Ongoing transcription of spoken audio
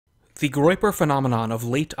The Groyper phenomenon of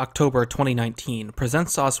late October 2019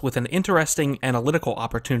 presents us with an interesting analytical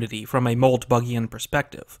opportunity from a Moldbugian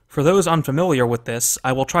perspective. For those unfamiliar with this,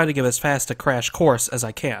 I will try to give as fast a crash course as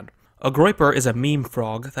I can. A Groyper is a meme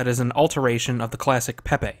frog that is an alteration of the classic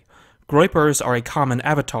Pepe. Groypers are a common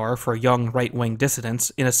avatar for young right-wing dissidents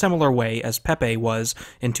in a similar way as Pepe was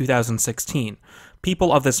in 2016.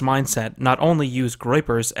 People of this mindset not only use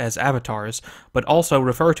Groypers as avatars, but also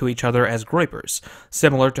refer to each other as Groypers,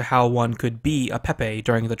 similar to how one could be a Pepe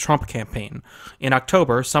during the Trump campaign. In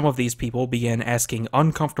October, some of these people began asking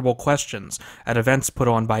uncomfortable questions at events put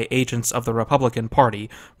on by agents of the Republican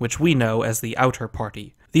Party, which we know as the Outer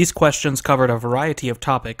Party. These questions covered a variety of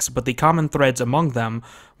topics, but the common threads among them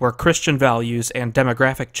were Christian values and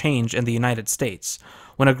demographic change in the United States.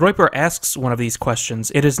 When a Groyper asks one of these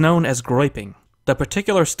questions, it is known as groyping. The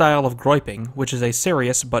particular style of groyping, which is a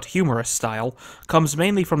serious but humorous style, comes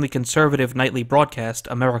mainly from the conservative nightly broadcast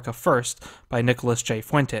America First by Nicholas J.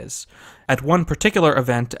 Fuentes. At one particular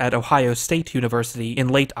event at Ohio State University in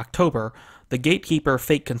late October, the gatekeeper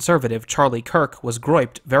fake conservative Charlie Kirk was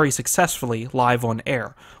groyped very successfully live on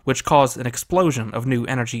air, which caused an explosion of new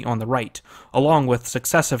energy on the right, along with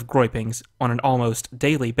successive groypings on an almost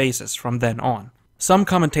daily basis from then on. Some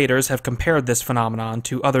commentators have compared this phenomenon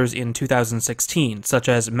to others in 2016, such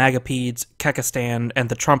as Magapeds, Kekistan, and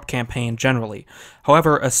the Trump campaign generally.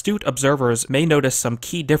 However, astute observers may notice some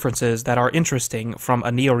key differences that are interesting from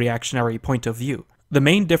a neoreactionary point of view. The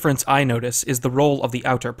main difference I notice is the role of the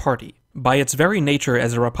Outer Party. By its very nature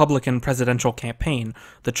as a Republican presidential campaign,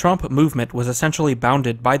 the Trump movement was essentially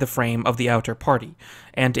bounded by the frame of the Outer Party,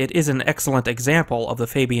 and it is an excellent example of the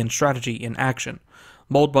Fabian strategy in action.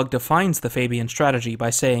 Moldbug defines the Fabian strategy by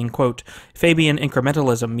saying, quote, Fabian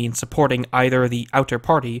incrementalism means supporting either the Outer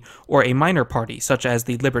Party or a minor party, such as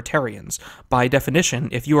the Libertarians. By definition,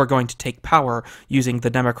 if you are going to take power using the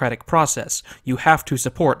democratic process, you have to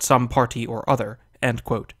support some party or other, end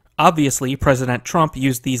quote. Obviously, President Trump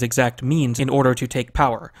used these exact means in order to take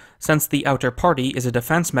power. Since the Outer Party is a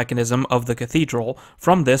defense mechanism of the cathedral,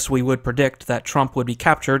 from this we would predict that Trump would be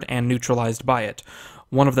captured and neutralized by it.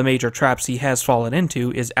 One of the major traps he has fallen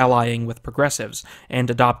into is allying with progressives, and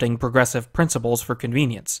adopting progressive principles for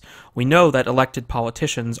convenience. We know that elected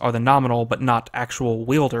politicians are the nominal but not actual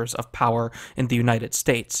wielders of power in the United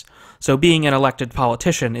States, so being an elected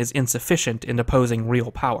politician is insufficient in opposing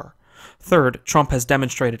real power. Third, Trump has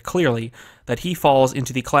demonstrated clearly that he falls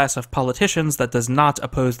into the class of politicians that does not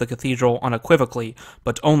oppose the cathedral unequivocally,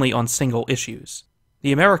 but only on single issues.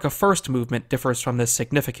 The America First movement differs from this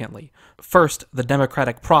significantly. First, the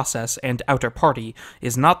democratic process and Outer Party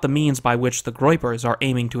is not the means by which the Groypers are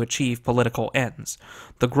aiming to achieve political ends.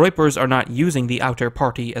 The Groypers are not using the Outer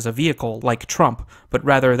Party as a vehicle like Trump, but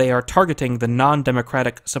rather they are targeting the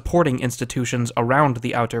non-democratic supporting institutions around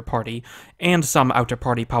the Outer Party and some Outer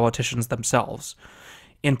Party politicians themselves.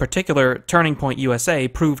 In particular, Turning Point USA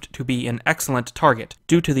proved to be an excellent target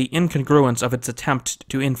due to the incongruence of its attempt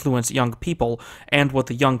to influence young people and what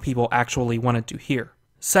the young people actually wanted to hear.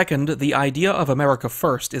 Second, the idea of America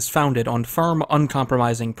First is founded on firm,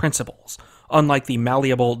 uncompromising principles, unlike the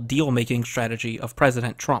malleable, deal-making strategy of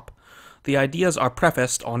President Trump. The ideas are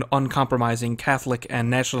prefaced on uncompromising Catholic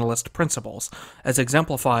and nationalist principles, as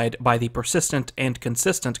exemplified by the persistent and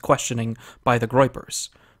consistent questioning by the Groypers.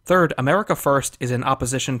 Third, America First is in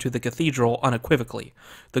opposition to the cathedral unequivocally.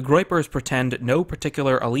 The Groypers pretend no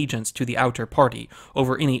particular allegiance to the Outer Party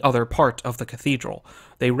over any other part of the cathedral.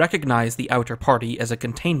 They recognize the Outer Party as a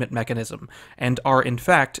containment mechanism, and are in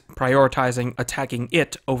fact prioritizing attacking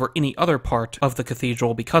it over any other part of the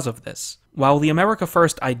cathedral because of this. While the America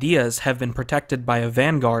First ideas have been protected by a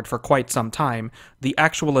vanguard for quite some time, the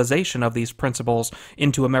actualization of these principles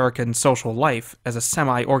into American social life as a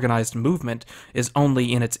semi-organized movement is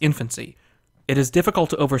only in its infancy. It is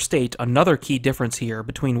difficult to overstate another key difference here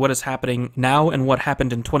between what is happening now and what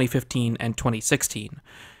happened in 2015 and 2016.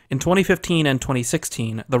 In 2015 and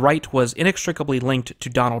 2016, the right was inextricably linked to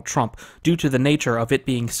Donald Trump due to the nature of it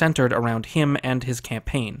being centered around him and his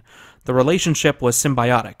campaign. The relationship was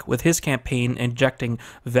symbiotic, with his campaign injecting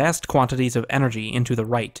vast quantities of energy into the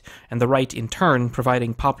right, and the right in turn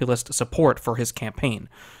providing populist support for his campaign.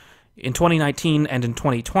 In 2019 and in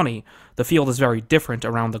 2020, the field is very different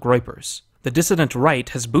around the Groypers. The dissident right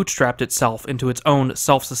has bootstrapped itself into its own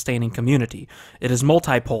self-sustaining community. It is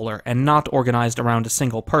multipolar and not organized around a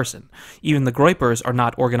single person. Even the Groypers are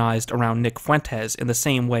not organized around Nick Fuentes in the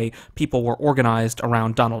same way people were organized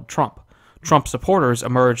around Donald Trump. Trump supporters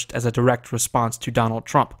emerged as a direct response to Donald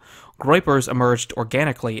Trump. Groypers emerged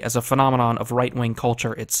organically as a phenomenon of right-wing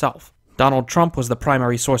culture itself. Donald Trump was the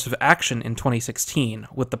primary source of action in 2016,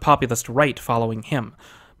 with the populist right following him.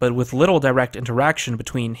 but with little direct interaction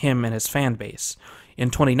between him and his fan base. In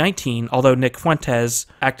 2019, although Nick Fuentes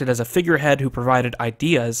acted as a figurehead who provided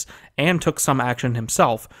ideas and took some action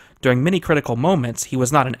himself, during many critical moments he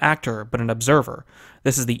was not an actor but an observer.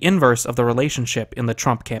 This is the inverse of the relationship in the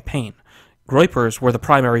Trump campaign. Groypers were the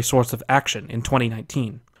primary source of action in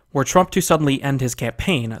 2019. Were Trump to suddenly end his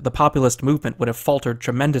campaign, the populist movement would have faltered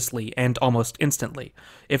tremendously and almost instantly.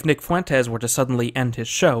 If Nick Fuentes were to suddenly end his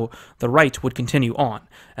show, the right would continue on,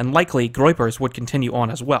 and likely Groypers would continue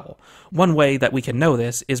on as well. One way that we can know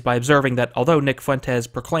this is by observing that although Nick Fuentes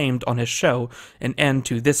proclaimed on his show an end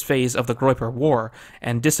to this phase of the Groyper War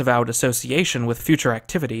and disavowed association with future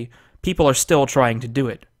activity, people are still trying to do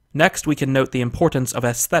it. Next, we can note the importance of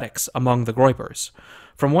aesthetics among the Groypers.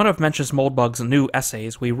 From one of Mencius Moldbug's new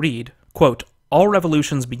essays, we read, quote, "All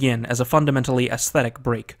revolutions begin as a fundamentally aesthetic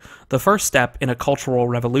break. The first step in a cultural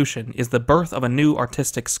revolution is the birth of a new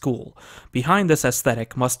artistic school. Behind this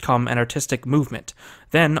aesthetic must come an artistic movement,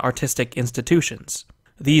 then artistic institutions.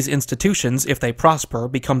 These institutions, if they prosper,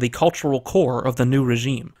 become the cultural core of the new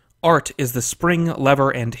regime. Art is the spring,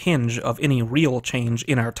 lever, and hinge of any real change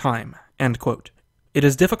in our time." End quote. It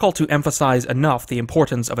is difficult to emphasize enough the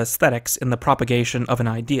importance of aesthetics in the propagation of an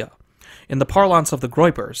idea. In the parlance of the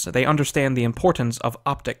Groypers, they understand the importance of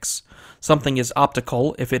optics. Something is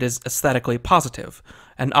optical if it is aesthetically positive.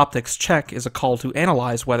 An optics check is a call to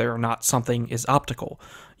analyze whether or not something is optical.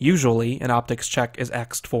 Usually, an optics check is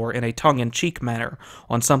asked for in a tongue-in-cheek manner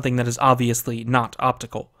on something that is obviously not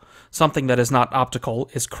optical. Something that is not optical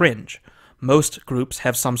is cringe. Most groups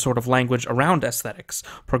have some sort of language around aesthetics.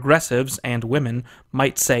 Progressives and women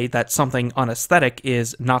might say that something unaesthetic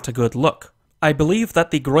is not a good look. I believe that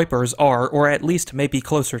the Groypers are, or at least may be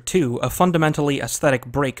closer to, a fundamentally aesthetic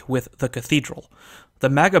break with the cathedral. The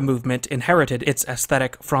MAGA movement inherited its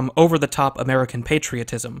aesthetic from over-the-top American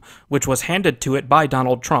patriotism, which was handed to it by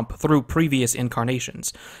Donald Trump through previous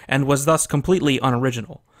incarnations, and was thus completely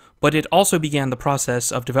unoriginal. But it also began the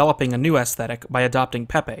process of developing a new aesthetic by adopting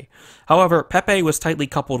Pepe. However, Pepe was tightly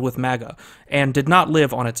coupled with MAGA, and did not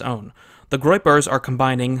live on its own. The Groypers are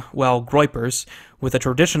combining, well, Groypers, with a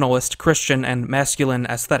traditionalist Christian and masculine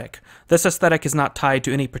aesthetic. This aesthetic is not tied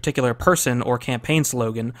to any particular person or campaign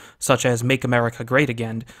slogan, such as Make America Great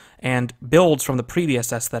Again, and builds from the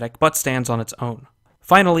previous aesthetic, but stands on its own.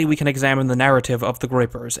 Finally, we can examine the narrative of the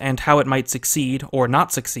Groypers, and how it might succeed, or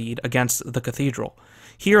not succeed, against the cathedral.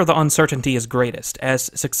 Here the uncertainty is greatest,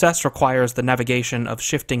 as success requires the navigation of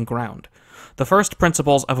shifting ground. The first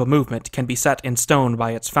principles of a movement can be set in stone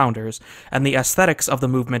by its founders, and the aesthetics of the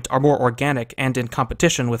movement are more organic and in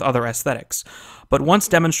competition with other aesthetics. But once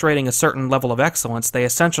demonstrating a certain level of excellence, they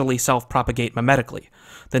essentially self-propagate mimetically.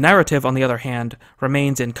 The narrative, on the other hand,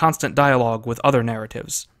 remains in constant dialogue with other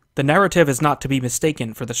narratives. The narrative is not to be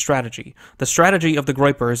mistaken for the strategy. The strategy of the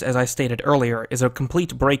Groypers, as I stated earlier, is a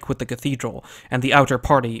complete break with the cathedral and the outer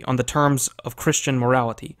party on the terms of Christian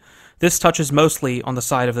morality. This touches mostly on the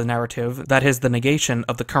side of the narrative that is the negation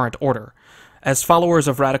of the current order. As followers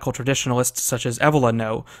of radical traditionalists such as Evola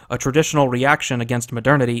know, a traditional reaction against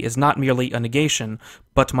modernity is not merely a negation,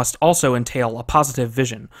 but must also entail a positive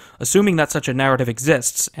vision. Assuming that such a narrative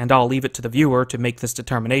exists, and I'll leave it to the viewer to make this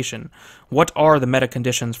determination, what are the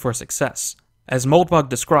meta-conditions for success? As Moldbug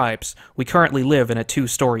describes, we currently live in a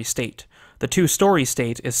two-story state. The two-story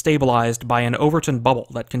state is stabilized by an Overton bubble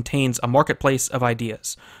that contains a marketplace of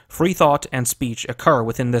ideas. Free thought and speech occur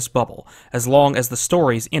within this bubble, as long as the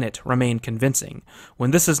stories in it remain convincing. When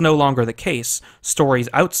this is no longer the case, stories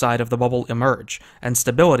outside of the bubble emerge, and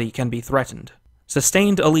stability can be threatened.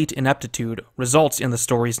 Sustained elite ineptitude results in the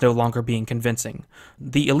stories no longer being convincing.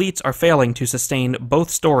 The elites are failing to sustain both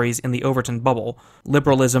stories in the Overton bubble,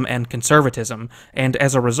 liberalism and conservatism, and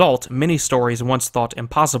as a result, many stories once thought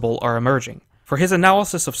impossible are emerging. For his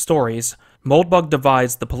analysis of stories, Moldbug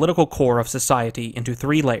divides the political core of society into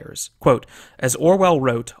three layers. Quote, "As Orwell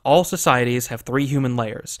wrote, all societies have three human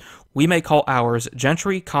layers. We may call ours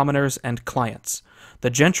gentry, commoners, and clients. The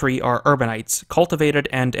gentry are urbanites, cultivated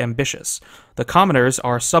and ambitious. The commoners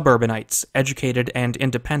are suburbanites, educated and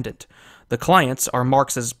independent. The clients are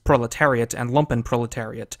Marx's proletariat and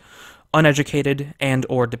lumpenproletariat, uneducated and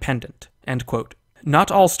or dependent." End quote.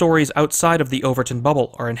 Not all stories outside of the Overton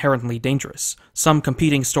bubble are inherently dangerous. Some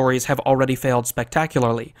competing stories have already failed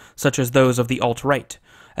spectacularly, such as those of the alt-right.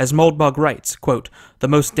 As Moldbug writes, quote, "The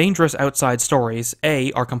most dangerous outside stories,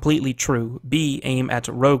 A, are completely true, B, aim at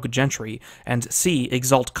rogue gentry, and C,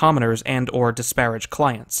 exalt commoners and or disparage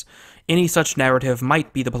clients. Any such narrative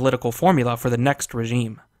might be the political formula for the next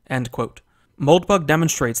regime." End quote. Moldbug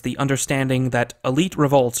demonstrates the understanding that elite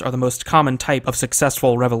revolts are the most common type of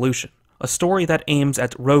successful revolution. A story that aims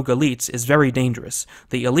at rogue elites is very dangerous.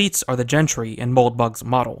 The elites are the gentry in Moldbug's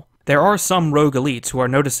model. There are some rogue elites who are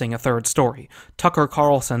noticing a third story. Tucker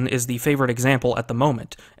Carlson is the favorite example at the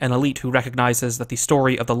moment, an elite who recognizes that the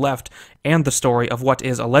story of the left and the story of what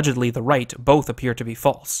is allegedly the right both appear to be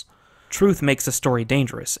false. Truth makes a story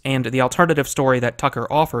dangerous, and the alternative story that Tucker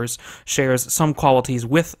offers shares some qualities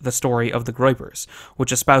with the story of the Groypers,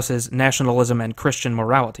 which espouses nationalism and Christian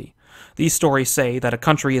morality. These stories say that a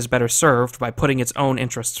country is better served by putting its own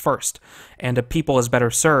interests first, and a people is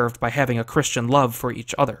better served by having a Christian love for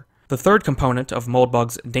each other. The third component of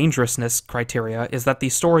Moldbug's dangerousness criteria is that the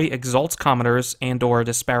story exalts commoners and/or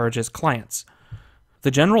disparages clients.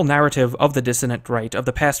 The general narrative of the dissident right of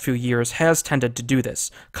the past few years has tended to do this.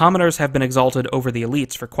 Commoners have been exalted over the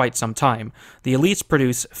elites for quite some time. The elites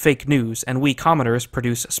produce fake news, and we commoners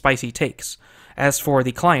produce spicy takes. As for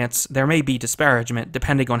the clients, there may be disparagement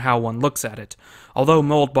depending on how one looks at it. Although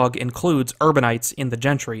Moldbug includes urbanites in the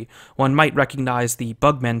gentry, one might recognize the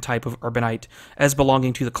bugmen type of urbanite as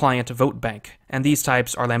belonging to the client vote bank, and these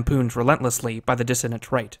types are lampooned relentlessly by the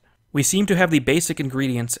dissident right. We seem to have the basic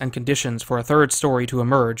ingredients and conditions for a third story to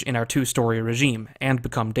emerge in our two-story regime, and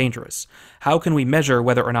become dangerous. How can we measure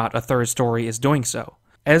whether or not a third story is doing so?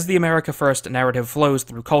 As the America First narrative flows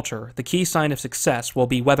through culture, the key sign of success will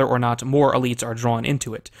be whether or not more elites are drawn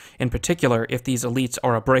into it, in particular if these elites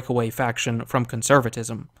are a breakaway faction from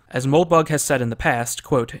conservatism. As Moldbug has said in the past,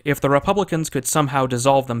 quote, "If the Republicans could somehow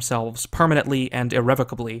dissolve themselves permanently and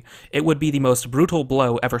irrevocably, it would be the most brutal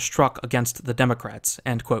blow ever struck against the Democrats,"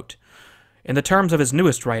 end quote. In the terms of his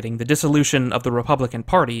newest writing, the dissolution of the Republican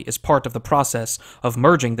Party is part of the process of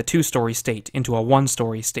merging the two-story state into a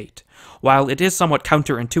one-story state. While it is somewhat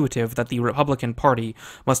counterintuitive that the Republican Party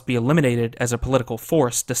must be eliminated as a political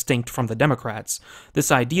force distinct from the Democrats,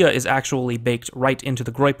 this idea is actually baked right into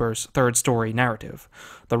the Groypers' third-story narrative.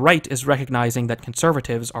 The right is recognizing that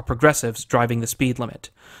conservatives are progressives driving the speed limit.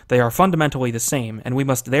 They are fundamentally the same, and we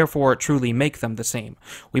must therefore truly make them the same.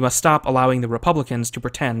 We must stop allowing the Republicans to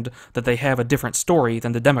pretend that they have a different story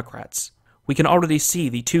than the Democrats. We can already see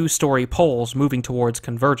the two-story poles moving towards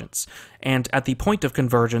convergence, and at the point of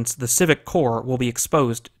convergence, the civic core will be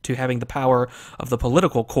exposed to having the power of the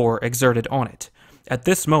political core exerted on it. At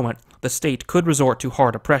this moment, the state could resort to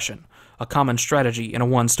hard oppression, a common strategy in a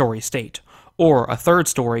one-story state, or a third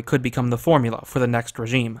story could become the formula for the next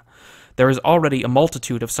regime. There is already a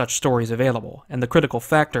multitude of such stories available, and the critical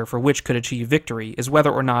factor for which could achieve victory is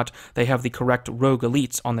whether or not they have the correct rogue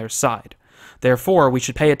elites on their side. Therefore, we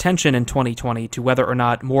should pay attention in 2020 to whether or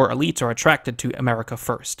not more elites are attracted to America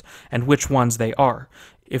First, and which ones they are.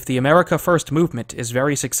 If the America First movement is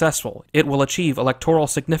very successful, it will achieve electoral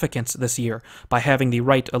significance this year by having the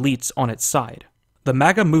right elites on its side. The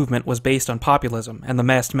MAGA movement was based on populism and the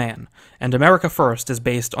masked man, and America First is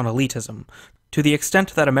based on elitism. To the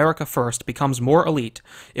extent that America First becomes more elite,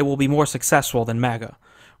 it will be more successful than MAGA.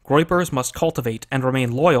 Groypers must cultivate and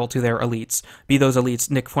remain loyal to their elites, be those elites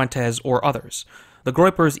Nick Fuentes or others. The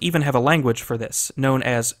Groypers even have a language for this, known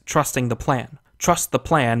as trusting the plan. Trust the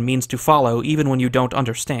plan means to follow even when you don't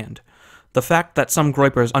understand. The fact that some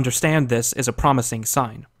Groypers understand this is a promising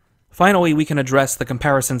sign. Finally, we can address the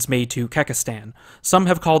comparisons made to Kekistan. Some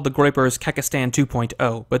have called the Groypers Kekistan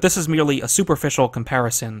 2.0, but this is merely a superficial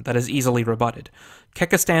comparison that is easily rebutted.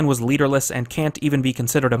 Kekistan was leaderless and can't even be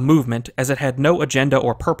considered a movement, as it had no agenda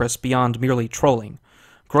or purpose beyond merely trolling.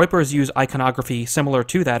 Groypers use iconography similar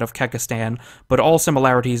to that of Kekistan, but all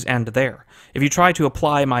similarities end there. If you try to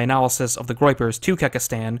apply my analysis of the Groypers to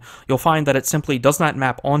Kekistan, you'll find that it simply does not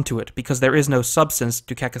map onto it because there is no substance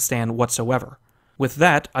to Kekistan whatsoever. With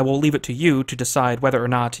that, I will leave it to you to decide whether or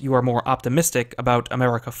not you are more optimistic about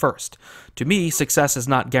America First. To me, success is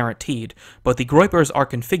not guaranteed, but the Groypers are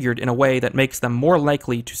configured in a way that makes them more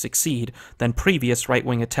likely to succeed than previous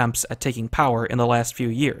right-wing attempts at taking power in the last few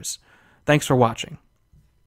years. Thanks for watching.